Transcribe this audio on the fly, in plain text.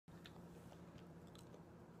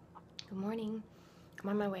Good morning. I'm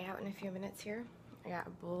on my way out in a few minutes here. I got a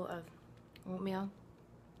bowl of oatmeal.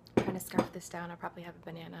 I'm trying to scarf this down. I'll probably have a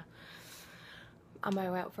banana. On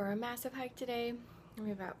my way out for a massive hike today.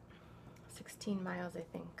 Maybe about 16 miles, I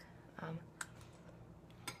think.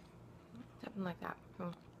 Something like that.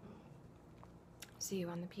 So, see you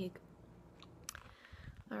on the peak.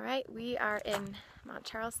 Alright, we are in Mount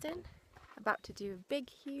Charleston, about to do a big,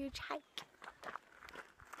 huge hike.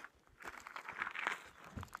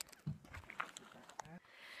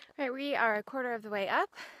 Alright, we are a quarter of the way up.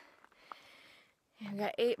 We've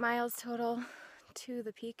got 8 miles total to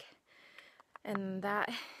the peak, and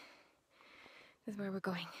that is where we're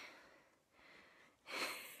going.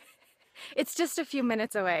 It's just a few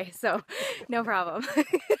minutes away, so no problem.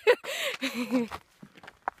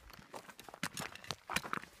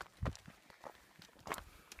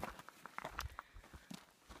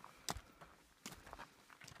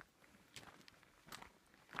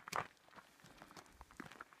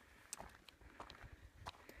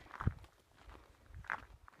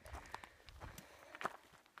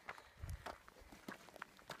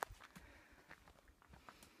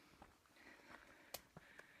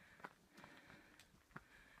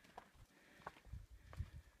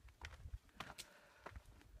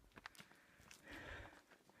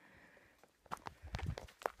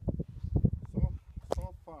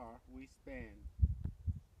 We spent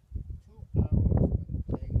 2 hours and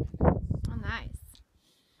 10 minutes. Oh, nice.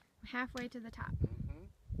 We're halfway to the top.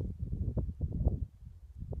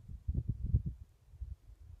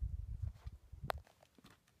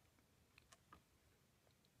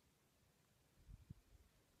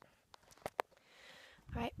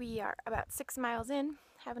 Alright, we are about 6 miles in,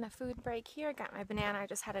 having a food break here. Got my banana, I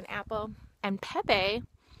just had an apple. And Peppe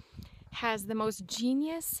has the most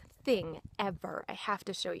genius thing ever. I have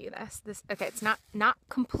to show you this. Okay, it's not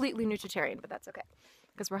completely nutritarian, but that's okay,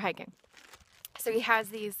 because we're hiking. So he has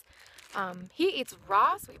these, he eats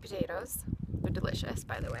raw sweet potatoes. They're delicious,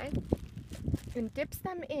 by the way. And dips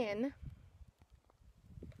them in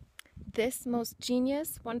this most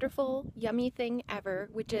genius, wonderful, yummy thing ever,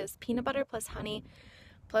 which is peanut butter plus honey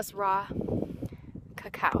plus raw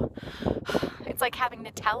cacao. It's like having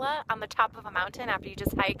Nutella on the top of a mountain after you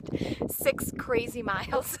just hiked 6 crazy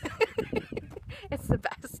miles. It's the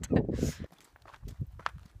best.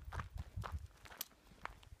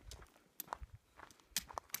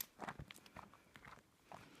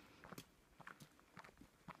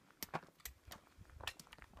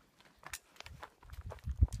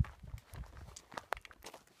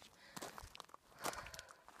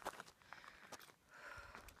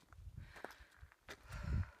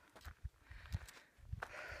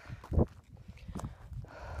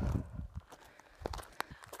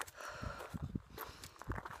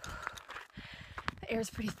 The air's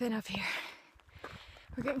pretty thin up here.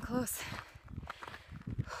 We're getting close.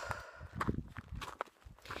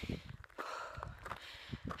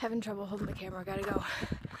 Having trouble holding the camera, gotta go.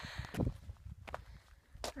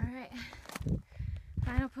 Alright,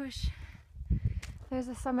 final push. There's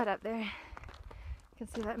a summit up there. You can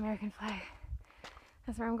see that American flag.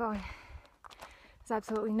 That's where I'm going. There's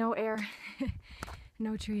absolutely no air,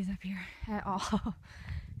 no trees up here at all.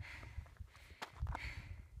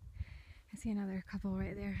 I see another couple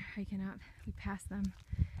right there hiking up. We passed them.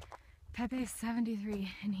 Pepe's 73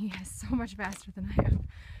 and he is so much faster than I am.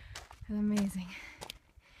 It's amazing.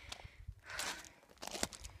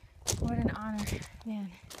 What an honor, man.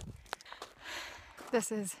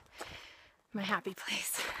 This is my happy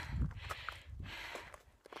place.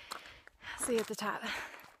 See you at the top.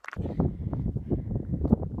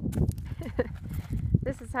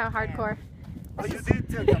 This is how hardcore. Oh, you did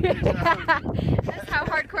take a picture. This is how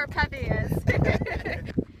hardcore Peppe is.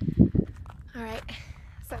 Alright,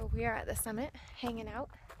 so we are at the summit, hanging out,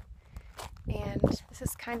 and this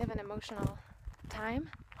is kind of an emotional time.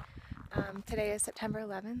 Today is September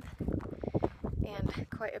 11th, and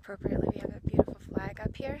quite appropriately we have a beautiful flag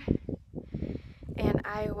up here. And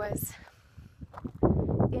I was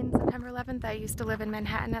in September 11th. I used to live in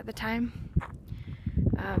Manhattan at the time,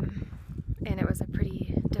 and it was a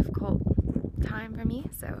pretty difficult time for me,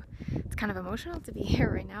 so it's kind of emotional to be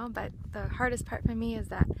here right now. But the hardest part for me is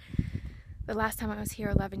that the last time I was here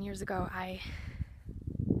 11 years ago, I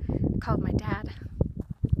called my dad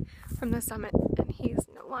from the summit, and he's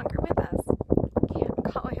no longer with us. Can't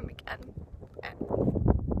call him again. And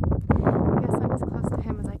I guess I'm as close to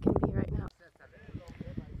him as I can be right now.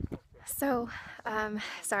 So,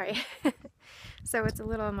 sorry. So it's a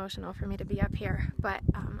little emotional for me to be up here, but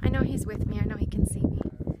I know he's with me. I know he can see me.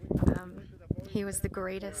 He was the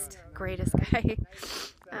greatest guy.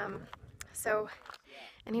 So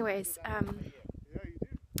anyways,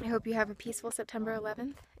 I hope you have a peaceful September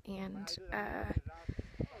 11th, and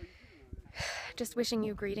just wishing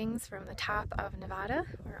you greetings from the top of Nevada.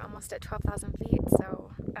 We're almost at 12,000 feet,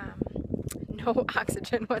 so no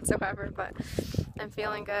oxygen whatsoever, but I'm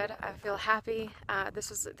feeling good. I feel happy.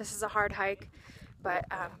 This is a hard hike, but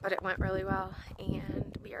it went really well,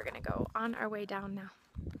 and we are gonna go on our way down now.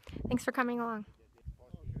 Thanks for coming along.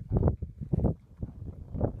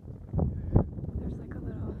 There's like a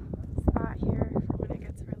little spot here for when it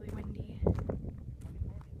gets really windy.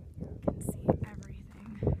 You can see everything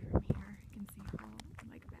from here. You can see a whole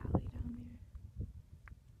like valley down there.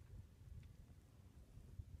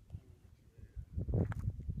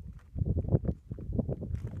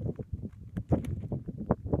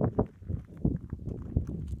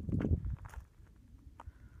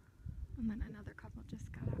 And then another couple just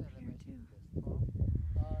got up here too.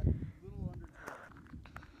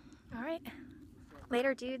 All right,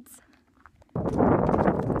 later, dudes. We're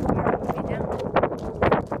on the way down.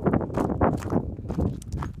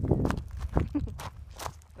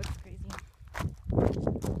 Looks crazy.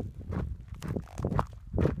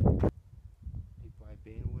 People I've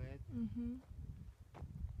been with. Mm-hmm.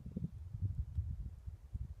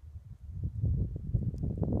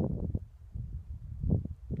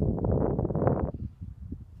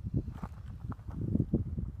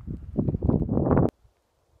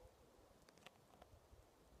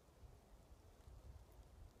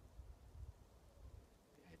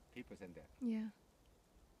 People in there. Yeah.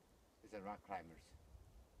 It's a rock climbers.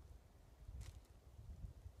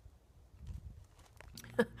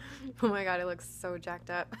 Oh my god, it looks so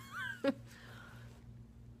jacked up.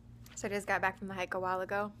 So I just got back from the hike a while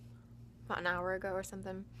ago, about an hour ago or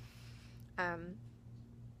something.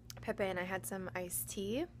 Pepe and I had some iced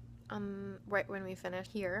tea right when we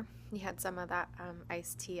finished here. He had some of that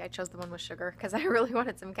iced tea. I chose the one with sugar because I really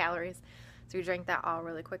wanted some calories. So we drank that all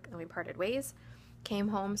really quick and we parted ways. Came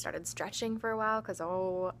home, started stretching for a while because,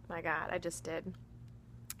 oh my god, I just did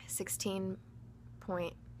 16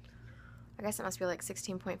 point, I guess it must be like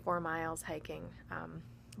 16.4 miles hiking.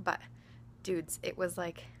 But dudes, it was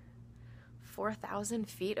like 4,000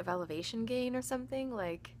 feet of elevation gain or something.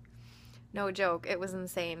 Like, no joke, it was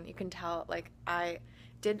insane. You can tell, like, I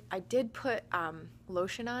did put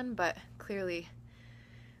lotion on, but clearly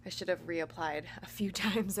I should have reapplied a few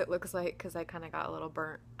times, it looks like, because I kind of got a little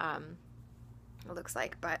burnt, it looks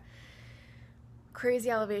like. But crazy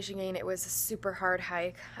elevation gain. It was a super hard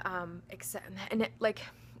hike, and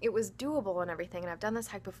it was doable and everything, and I've done this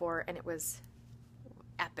hike before, and it was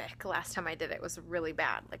epic. Last time I did it was really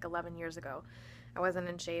bad, like 11 years ago. I wasn't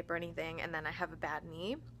in shape or anything, and then I have a bad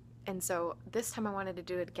knee, and so this time I wanted to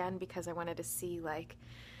do it again because I wanted to see, like,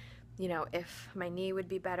 you know, if my knee would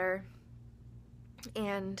be better.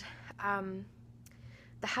 And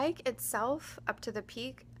the hike itself up to the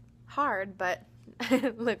peak, hard, but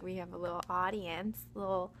look, we have a little audience,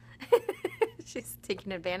 she's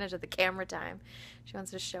taking advantage of the camera time. She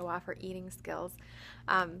wants to show off her eating skills.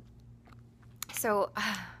 So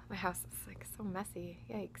my house is like so messy,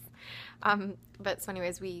 yikes. But so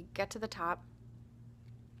anyways, we get to the top,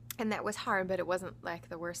 and that was hard, but it wasn't like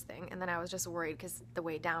the worst thing. And then I was just worried because the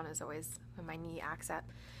way down is always when my knee acts up,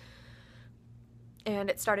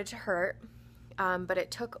 and it started to hurt. But it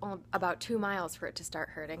took about 2 miles for it to start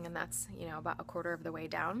hurting, and that's, you know, about a quarter of the way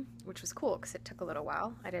down, which was cool because it took a little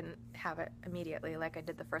while. I didn't have it immediately like I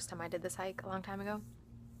did the first time I did this hike a long time ago.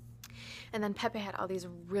 And then Pepe had all these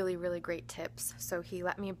really, really great tips. So he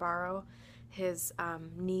let me borrow his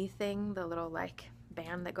knee thing, the little like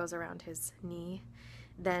band that goes around his knee.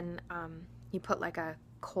 Then he put like a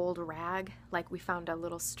cold rag, like we found a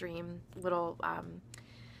little stream, little,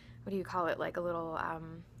 what do you call it, like a little,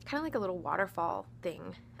 kind of like a little waterfall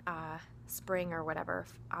thing, spring or whatever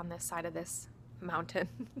on this side of this mountain.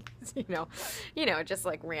 you know, just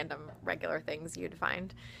like random regular things you'd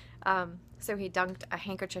find. So he dunked a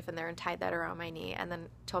handkerchief in there and tied that around my knee, and then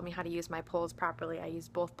told me how to use my poles properly. I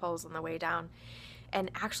used both poles on the way down, and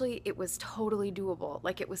actually it was totally doable.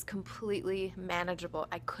 Like, it was completely manageable.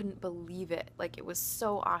 I couldn't believe it. Like, it was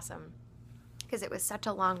so awesome because it was such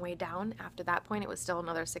a long way down. After that point, it was still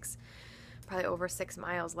another probably over 6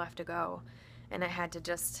 miles left to go, and I had to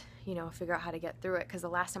just, you know, figure out how to get through it, because the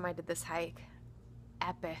last time I did this hike,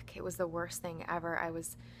 epic, it was the worst thing ever. I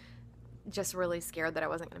was just really scared that I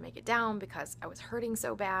wasn't going to make it down because I was hurting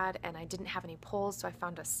so bad, and I didn't have any poles, so I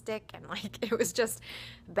found a stick, and like, it was just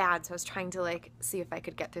bad. So I was trying to like see if I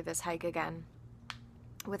could get through this hike again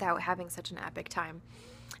without having such an epic time.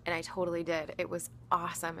 And I totally did. It was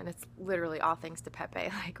awesome, and it's literally all thanks to Pepe.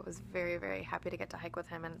 Like, I was very, very happy to get to hike with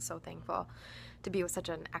him, and so thankful to be with such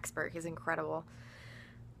an expert. He's incredible.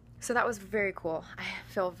 So that was very cool. I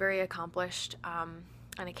feel very accomplished.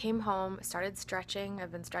 And I came home, started stretching.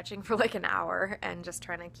 I've been stretching for like an hour and just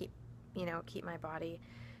trying to keep my body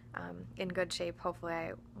in good shape. Hopefully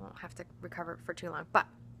I won't have to recover for too long. But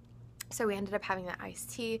so we ended up having that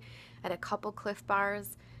iced tea. I had a couple Cliff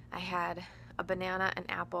Bars. I had a banana, an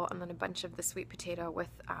apple, and then a bunch of the sweet potato with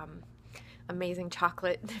amazing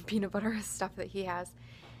chocolate peanut butter stuff that he has.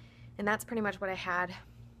 And that's pretty much what I had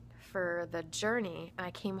for the journey. And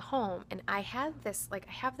I came home and I had this, I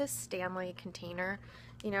have this Stanley container,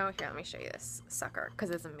 here, let me show you this sucker because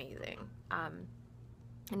it's amazing.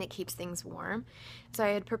 And it keeps things warm. So I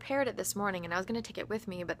had prepared it this morning and I was going to take it with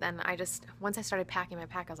me, but then once I started packing my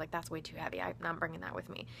pack, I was like, that's way too heavy. I'm not bringing that with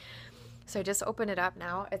me. So I just opened it up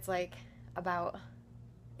now. It's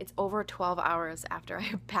it's over 12 hours after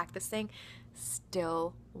I packed this thing.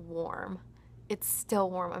 Still warm. It's still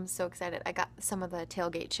warm. I'm so excited. I got some of the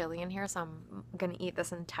tailgate chili in here, so I'm going to eat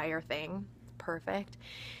this entire thing. Perfect.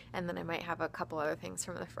 And then I might have a couple other things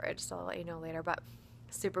from the fridge, so I'll let you know later. But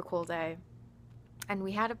super cool day. And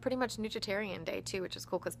we had a pretty much Nutritarian day too, which is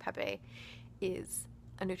cool because Peppe is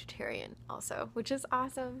a Nutritarian also, which is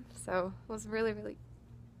awesome. So it was really, really,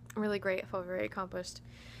 really great. I felt very accomplished.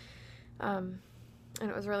 And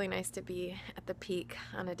it was really nice to be at the peak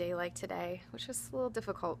on a day like today, which was a little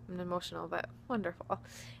difficult and emotional, but wonderful.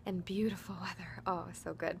 And beautiful weather. Oh,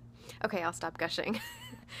 so good. Okay, I'll stop gushing.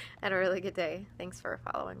 Had a really good day. Thanks for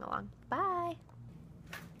following along. Bye.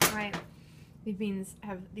 All right. These beans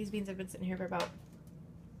have been sitting here for about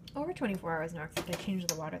over 24 hours now, except I changed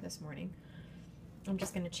the water this morning. I'm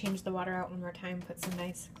just going to change the water out one more time, put some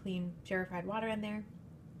nice, clean, purified water in there,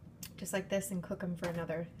 just like this, and cook them for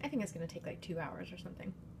another, I think it's going to take like 2 hours or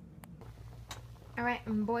something. All right,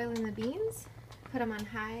 I'm boiling the beans, put them on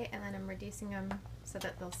high, and then I'm reducing them so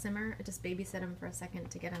that they'll simmer. I just babysit them for a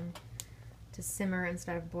second to get them to simmer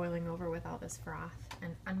instead of boiling over with all this froth.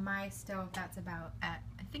 And on my stove, that's about at,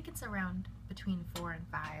 I think it's around between 4 and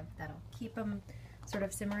 5. That'll keep them sort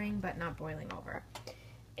of simmering but not boiling over.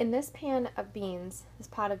 In this pan of beans, this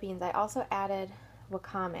pot of beans, I also added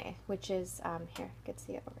wakame, which is, here, you can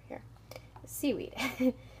see it over here, seaweed.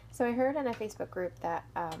 So I heard in a Facebook group that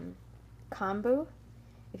kombu,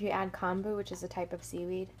 if you add kombu, which is a type of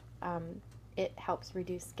seaweed, it helps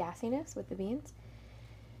reduce gassiness with the beans.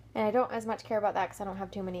 And I don't as much care about that because I don't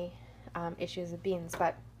have too many issues with beans,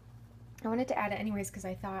 but I wanted to add it anyways because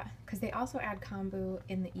I thought, because they also add kombu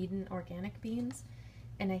in the Eden organic beans,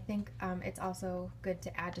 and I think it's also good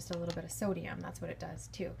to add just a little bit of sodium. That's what it does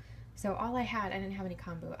too. So all I didn't have any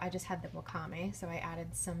kombu, I just had the wakame, so I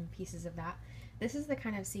added some pieces of that. This is the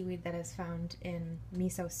kind of seaweed that is found in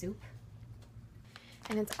miso soup.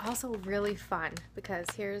 And it's also really fun because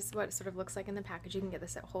here's what it sort of looks like in the package. You can get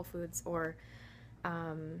this at Whole Foods or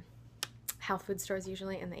health food stores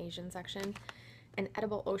usually in the Asian section. An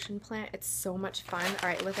edible ocean plant. It's so much fun. All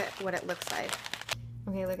right, look at what it looks like.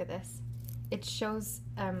 Okay, look at this. It shows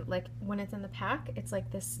like when it's in the pack, it's like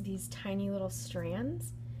these tiny little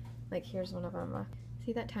strands. Like here's one of them.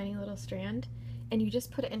 See that tiny little strand? And you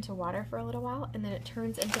just put it into water for a little while, and then it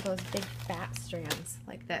turns into those big fat strands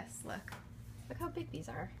like this. Look how big these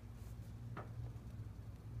are.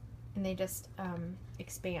 And they just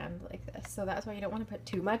expand like this. So that's why you don't want to put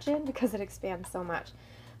too much in because it expands so much.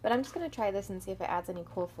 But I'm just going to try this and see if it adds any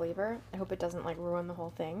cool flavor. I hope it doesn't like ruin the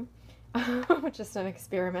whole thing. Just an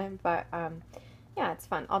experiment, but yeah, it's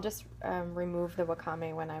fun. I'll just remove the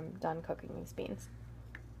wakame when I'm done cooking these beans.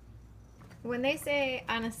 When they say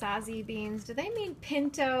anasazi beans, do they mean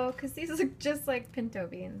pinto? Because these look just like pinto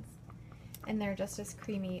beans. And they're just as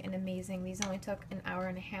creamy and amazing. These only took an hour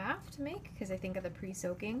and a half to make because I think of the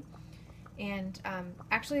pre-soaking. And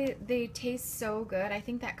actually, they taste so good. I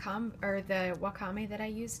think that the wakame that I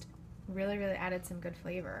used really, really added some good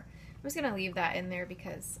flavor. I'm just gonna leave that in there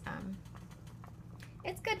because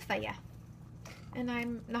it's good for you. And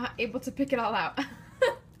I'm not able to pick it all out.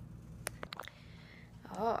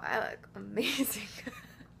 Oh, I look amazing.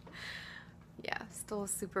 Yeah, still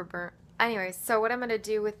super burnt. Anyways, so what I'm gonna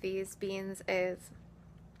do with these beans is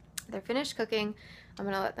they're finished cooking. I'm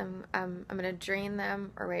gonna let them, I'm gonna drain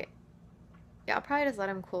them, or wait. Yeah, I'll probably just let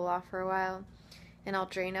them cool off for a while, and I'll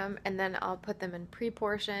drain them, and then I'll put them in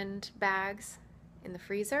pre-portioned bags in the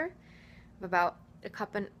freezer of about 1.5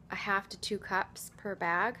 cups to 2 cups per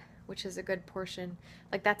bag, which is a good portion.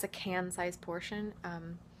 Like that's a can-size portion.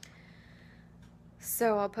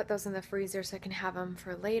 So I'll put those in the freezer so I can have them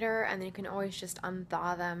for later, and then you can always just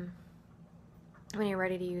unthaw them when you're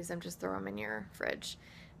ready to use them. Just throw them in your fridge.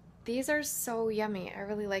 These are so yummy. I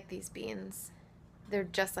really like these beans. They're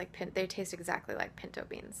just like they taste exactly like pinto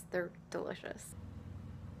beans. They're delicious.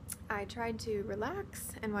 I tried to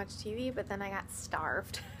relax and watch TV, but then I got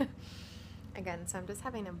starved. Again, so I'm just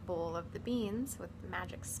having a bowl of the beans with the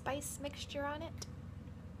magic spice mixture on it.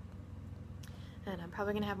 And I'm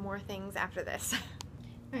probably gonna have more things after this.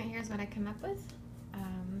 Alright, here's what I come up with.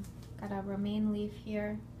 Got a romaine leaf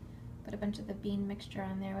here. Put a bunch of the bean mixture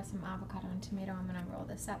on there with some avocado and tomato. I'm gonna roll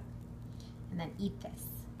this up and then eat this.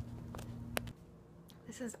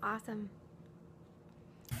 This is awesome.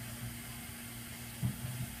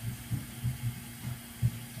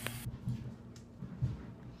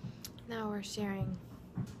 Now we're sharing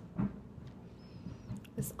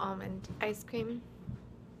this almond ice cream.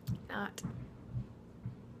 Not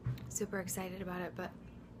super excited about it, but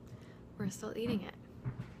we're still eating it.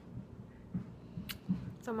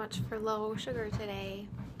 So much for low sugar today.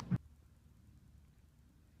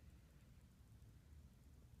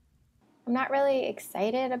 I'm not really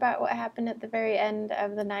excited about what happened at the very end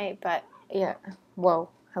of the night, but yeah, whoa,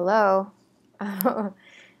 hello.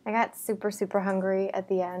 I got super hungry at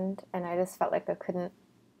the end, and I just felt like I couldn't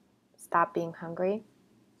stop being hungry.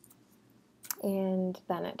 And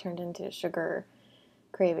then it turned into sugar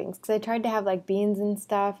cravings, because I tried to have like beans and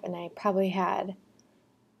stuff, and I probably had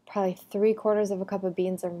 3/4 of a cup of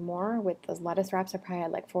beans or more with those lettuce wraps. I probably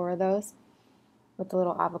had like 4 of those with the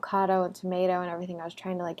little avocado and tomato and everything. I was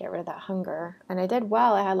trying to like get rid of that hunger, and I did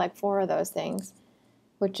well. I had like 4 of those things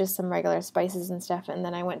with just some regular spices and stuff, and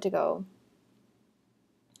then I went to go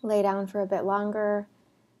lay down for a bit longer,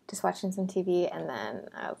 just watching some TV, and then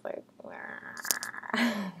I was like,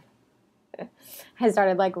 I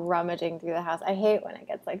started like rummaging through the house. I hate when it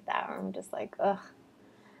gets like that, where I'm just like, ugh.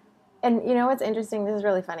 And you know what's interesting? This is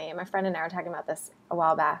really funny. My friend and I were talking about this a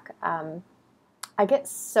while back. I get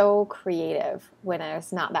so creative when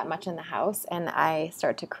there's not that much in the house and I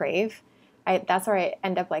start to crave. That's where I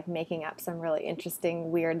end up like making up some really interesting,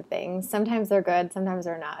 weird things. Sometimes they're good, sometimes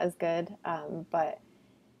they're not as good. But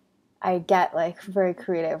I get like very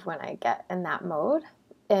creative when I get in that mode.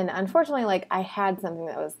 And unfortunately, like I had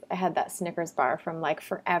that Snickers bar from like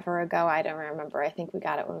forever ago. I don't remember. I think we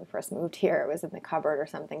got it when we first moved here. It was in the cupboard or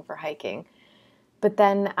something for hiking. But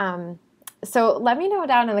then, so let me know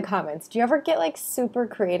down in the comments. Do you ever get like super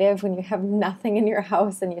creative when you have nothing in your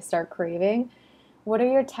house and you start craving? What are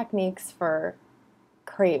your techniques for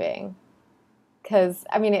craving? Because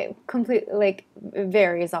I mean, it completely like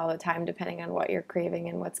varies all the time depending on what you're craving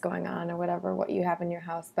and what's going on or whatever, what you have in your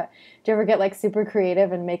house. But do you ever get like super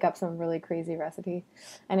creative and make up some really crazy recipe?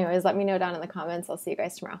 Anyways, let me know down in the comments. I'll see you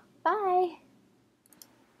guys tomorrow. Bye.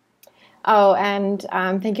 Oh, and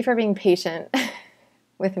thank you for being patient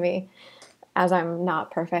with me, as I'm not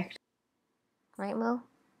perfect. Right, Mo?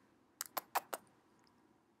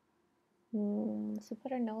 She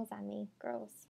put her nose on me. Gross.